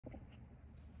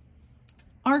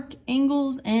arc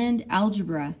angles and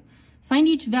algebra. Find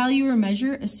each value or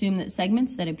measure. Assume that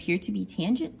segments that appear to be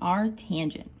tangent are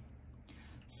tangent.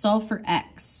 Solve for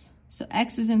x. So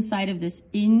x is inside of this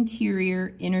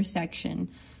interior intersection.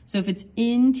 So if it's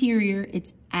interior,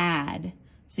 it's add.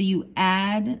 So you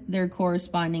add their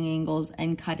corresponding angles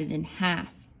and cut it in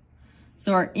half.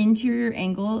 So our interior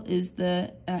angle is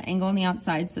the angle on the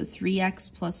outside. So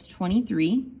 3x plus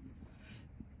 23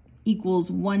 equals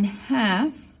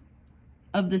 1/2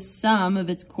 of the sum of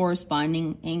its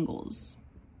corresponding angles.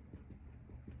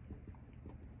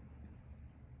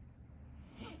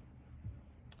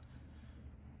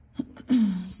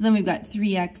 So then we've got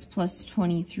 3x plus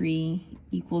 23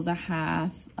 equals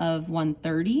 1/2 of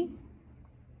 130.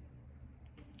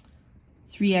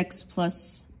 3x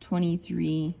plus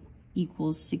 23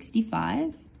 equals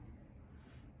 65.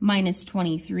 Minus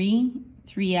 23,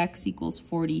 3x equals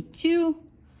 42,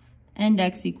 and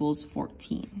x equals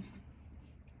 14.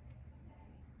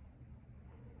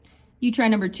 You try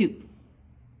number 2.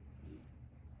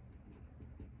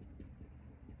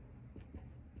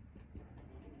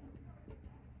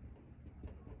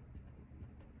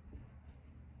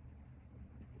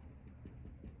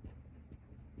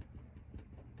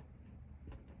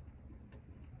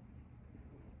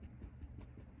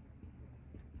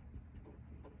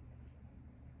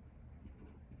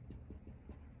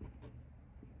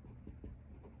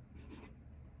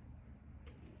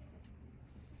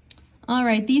 All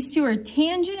right, these two are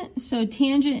tangent. So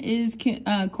tangent is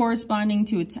corresponding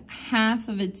to its half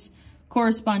of its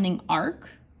corresponding arc.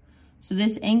 So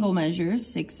this angle measure,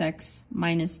 6x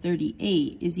minus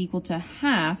 38, is equal to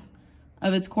half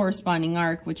of its corresponding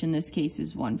arc, which in this case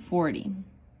is 140.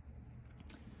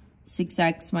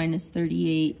 6x minus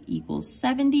 38 equals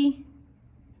 70.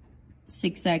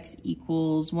 6x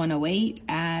equals 108.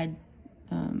 Add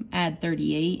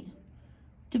 38.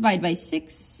 Divide by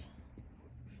 6.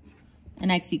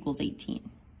 And x equals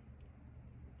 18.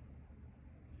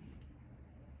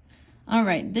 All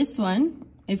right, this one,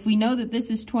 if we know that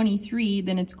this is 23,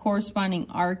 then its corresponding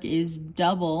arc is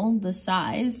double the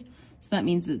size. So that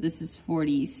means that this is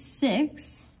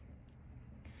 46.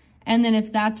 And then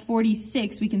if that's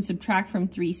 46, we can subtract from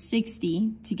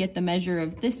 360 to get the measure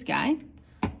of this guy.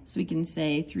 So we can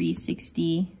say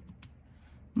 360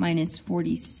 minus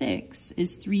 46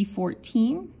 is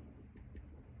 314.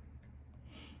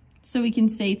 So we can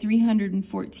say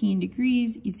 314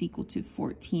 degrees is equal to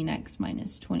 14x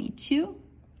minus 22.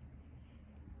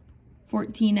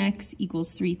 14x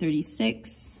equals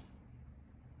 336.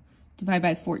 Divide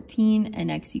by 14 and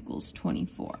x equals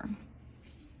 24.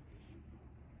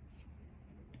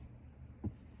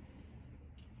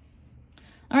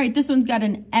 All right, this one's got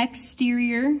an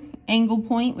exterior angle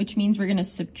point, which means we're going to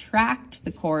subtract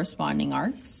the corresponding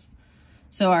arcs.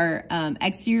 So our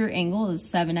exterior angle is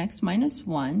 7x minus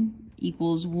 1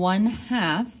 equals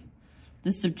 1/2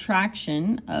 the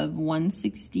subtraction of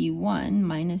 161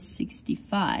 minus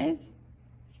 65.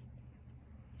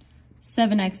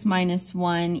 7x minus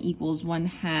 1 equals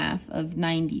 1/2 of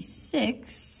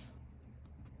 96.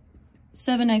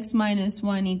 7x minus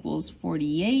 1 equals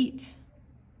 48.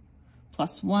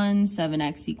 Plus 1,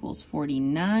 7x equals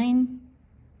 49.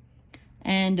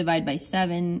 And divide by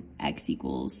 7, x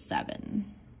equals 7.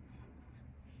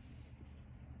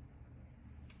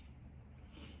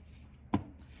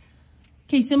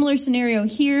 Okay, similar scenario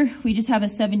here. We just have a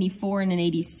 74 and an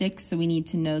 86, so we need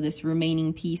to know this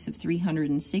remaining piece of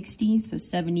 360. So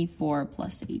 74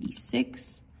 plus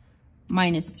 86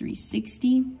 minus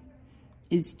 360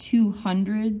 is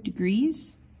 200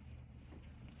 degrees.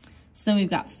 So then we've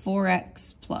got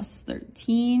 4x plus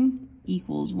 13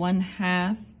 equals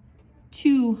 1/2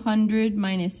 200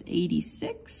 minus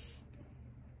 86.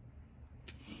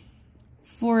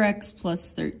 4x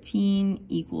plus 13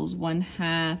 equals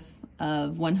 1/2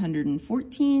 of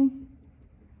 114.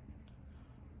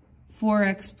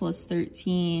 4x plus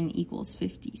 13 equals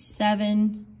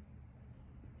 57.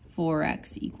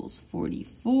 4x equals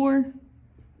 44.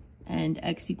 And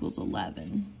x equals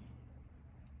 11.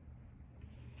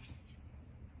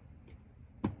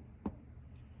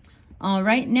 All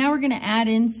right, now we're going to add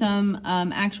in some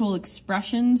actual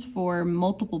expressions for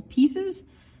multiple pieces,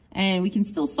 and we can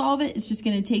still solve it. It's just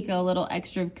going to take a little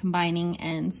extra combining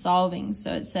and solving.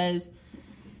 So it says,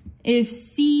 if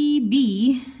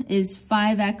CB is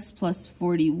 5x plus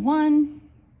 41,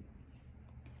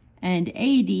 and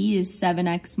AD is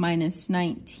 7x minus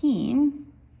 19,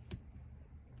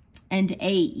 and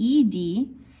AED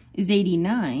is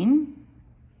 89,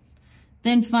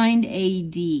 then find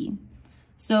AD.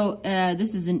 So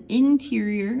this is an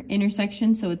interior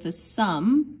intersection, so it's a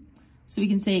sum. So we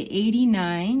can say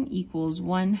 89 equals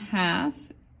 1/2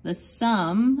 the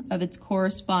sum of its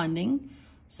corresponding.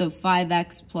 So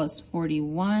 5x plus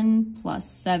 41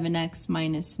 plus 7x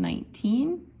minus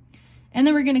 19. And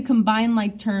then we're going to combine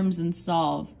like terms and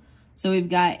solve. So we've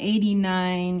got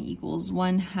 89 equals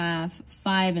 1/2,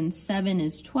 5 and 7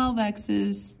 is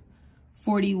 12x's,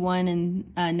 41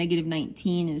 and negative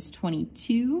 19 is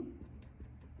 22.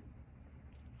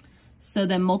 So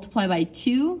then multiply by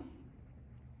 2.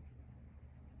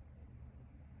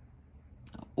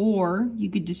 Or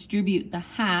you could distribute the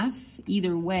half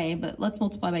either way, but let's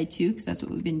multiply by 2 because that's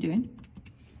what we've been doing.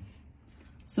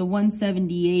 So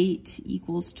 178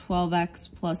 equals 12x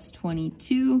plus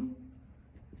 22.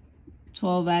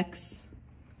 12x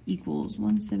equals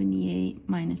 178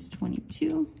 minus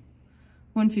 22.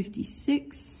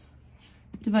 156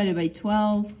 divided by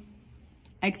 12.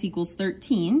 X equals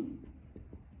 13.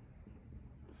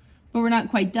 But we're not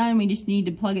quite done. We just need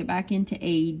to plug it back into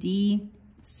AD.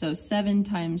 So 7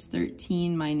 times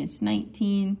 13 minus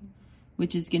 19,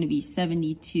 which is going to be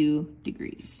 72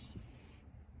 degrees.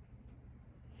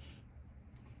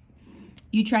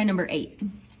 You try number 8.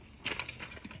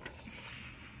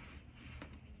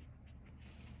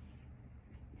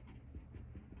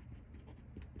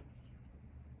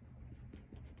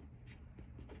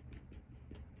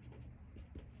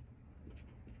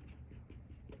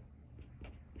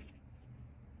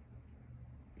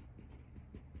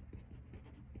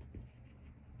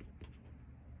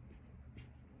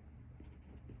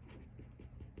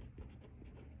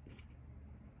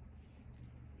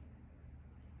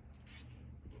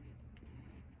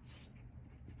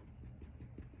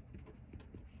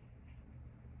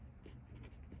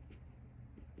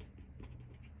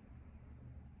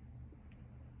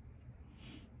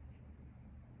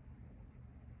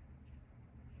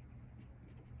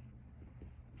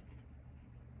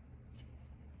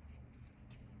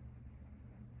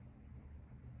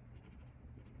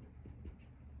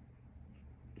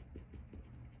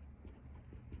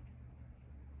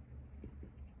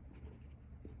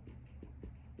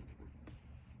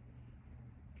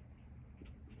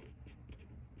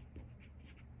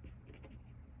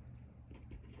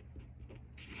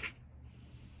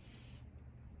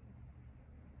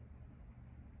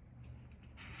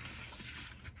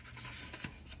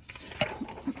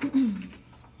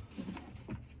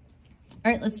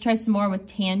 All right, let's try some more with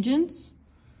tangents.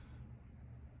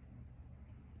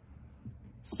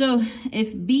 So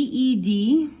if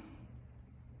BED,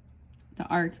 the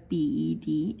arc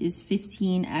BED, is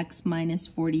 15x minus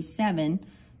 47,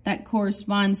 that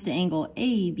corresponds to angle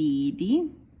ABED.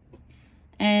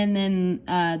 And then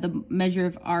the measure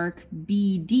of arc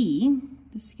BD,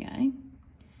 this guy,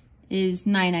 is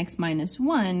 9x minus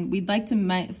 1. We'd like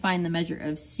to find the measure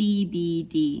of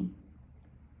CBD.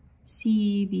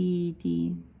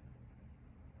 CBD.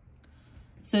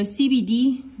 So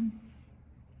CBD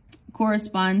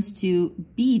corresponds to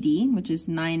BD, which is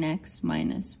 9x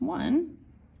minus 1.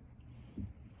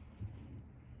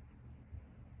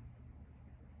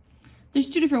 There's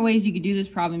two different ways you could do this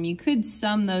problem. You could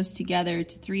sum those together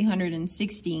to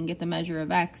 360 and get the measure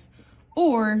of x,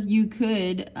 or you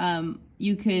could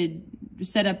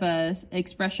set up a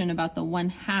expression about the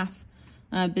 1/2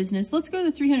 business. Let's go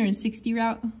the 360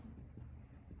 route.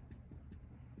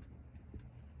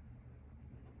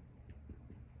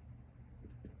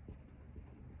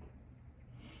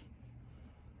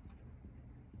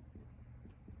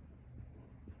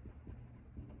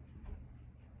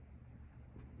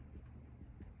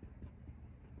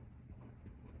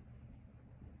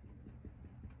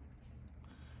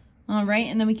 All right,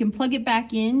 and then we can plug it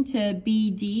back into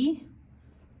BD.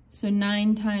 So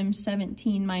 9 times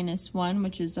 17 minus 1,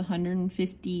 which is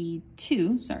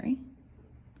 152,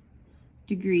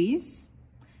 degrees.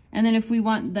 And then if we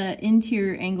want the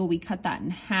interior angle, we cut that in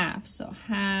half. So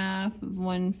half of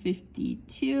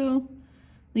 152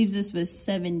 leaves us with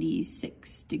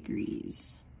 76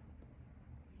 degrees.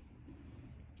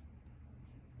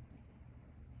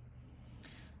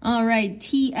 All right,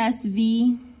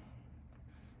 TSV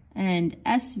and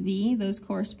SV, those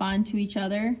correspond to each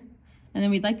other. And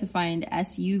then we'd like to find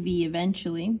SUV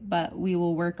eventually, but we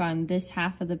will work on this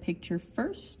half of the picture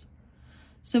first.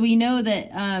 So we know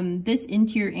that this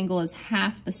interior angle is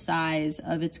half the size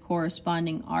of its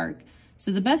corresponding arc.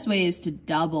 So the best way is to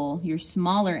double your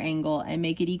smaller angle and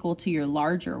make it equal to your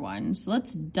larger one. So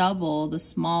let's double the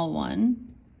small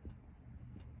one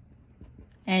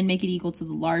and make it equal to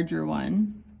the larger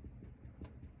one.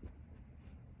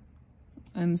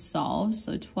 And solve.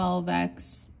 So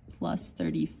 12x plus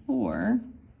 34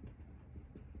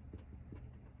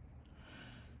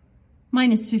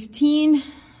 minus 15.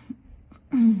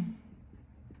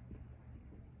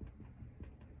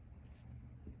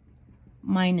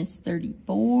 minus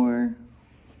 34.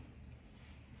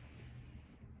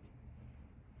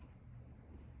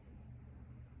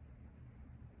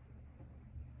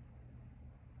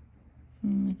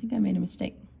 I think I made a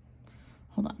mistake.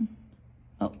 Hold on.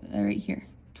 Oh, right here,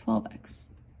 12x.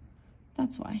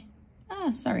 That's why.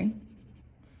 Sorry.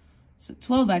 So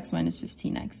 12x minus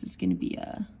 15x is going to be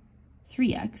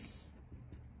 3x.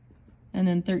 And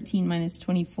then 13 minus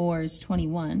 24 is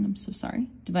 21. I'm so sorry.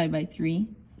 Divide by 3.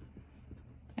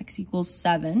 X equals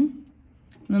 7. And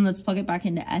then let's plug it back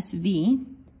into SV.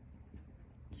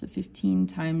 So 15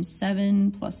 times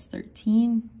 7 plus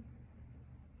 13.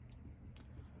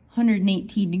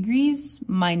 118 degrees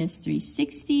minus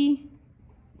 360.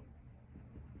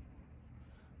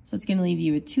 So it's going to leave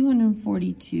you with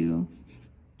 242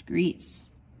 degrees.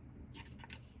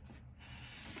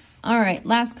 All right,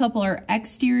 last couple are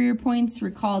exterior points.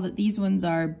 Recall that these ones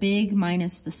are big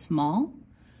minus the small.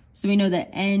 So we know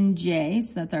that NJ,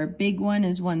 so that's our big one,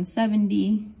 is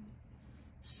 170.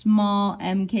 Small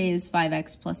MK is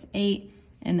 5x plus 8.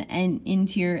 And the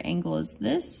interior angle is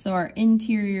this. So our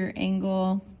interior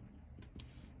angle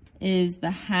is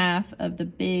the half of the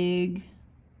big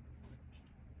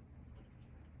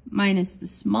minus the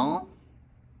small.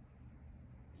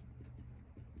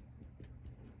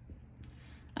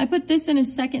 I put this in a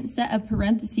second set of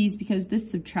parentheses because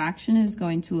this subtraction is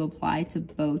going to apply to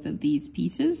both of these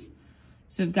pieces.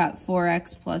 So we've got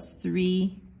 4x plus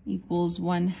 3 equals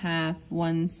 1/2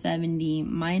 170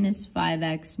 minus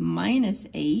 5x minus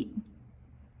 8.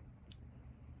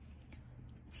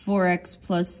 4x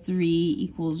plus 3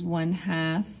 equals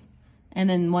 1/2. And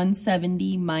then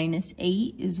 170 minus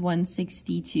 8 is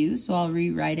 162. So I'll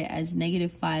rewrite it as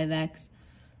negative 5x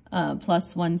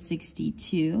plus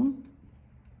 162.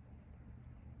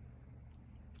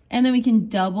 And then we can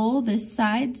double this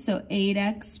side. So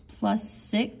 8x plus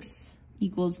 6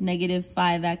 equals negative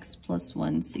 5x plus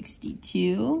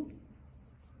 162.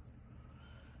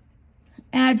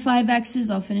 Add 5x's,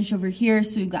 I'll finish over here.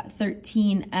 So we've got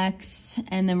 13x,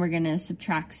 and then we're gonna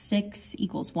subtract 6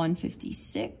 equals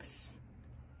 156.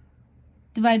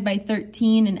 Divide by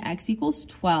 13 and x equals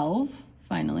 12,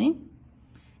 finally.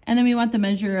 And then we want the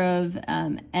measure of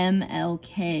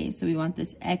MLK. So we want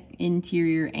this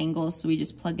interior angle, so we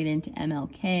just plug it into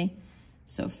MLK.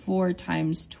 So 4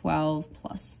 times 12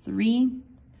 plus 3.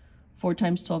 4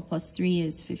 times 12 plus 3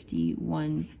 is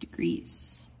 51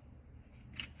 degrees.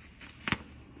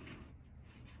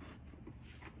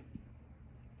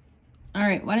 All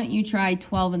right, why don't you try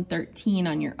 12 and 13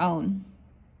 on your own?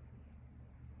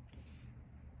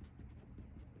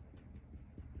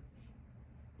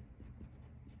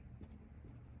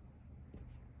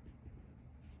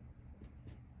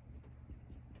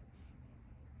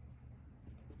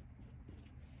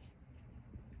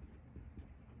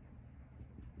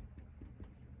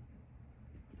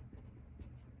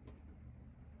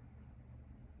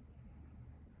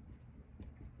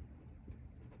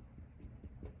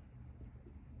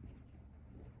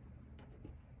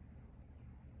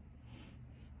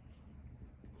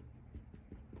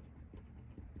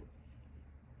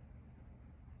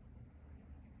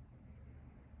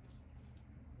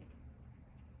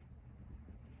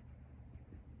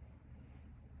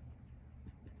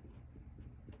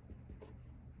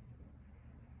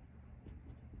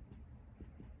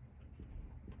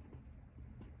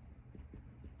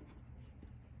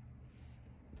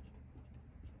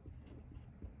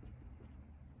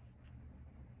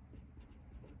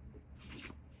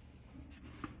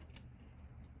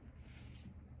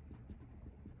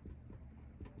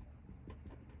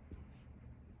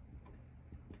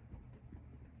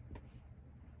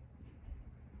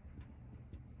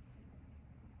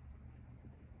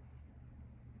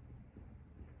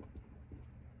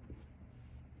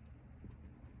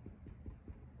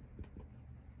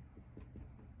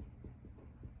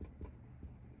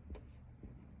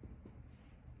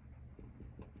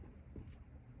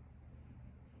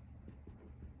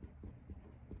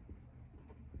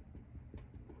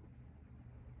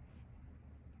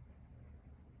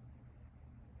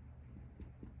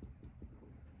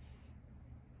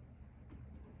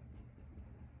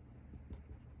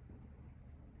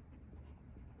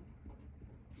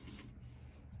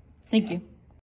 Thank you.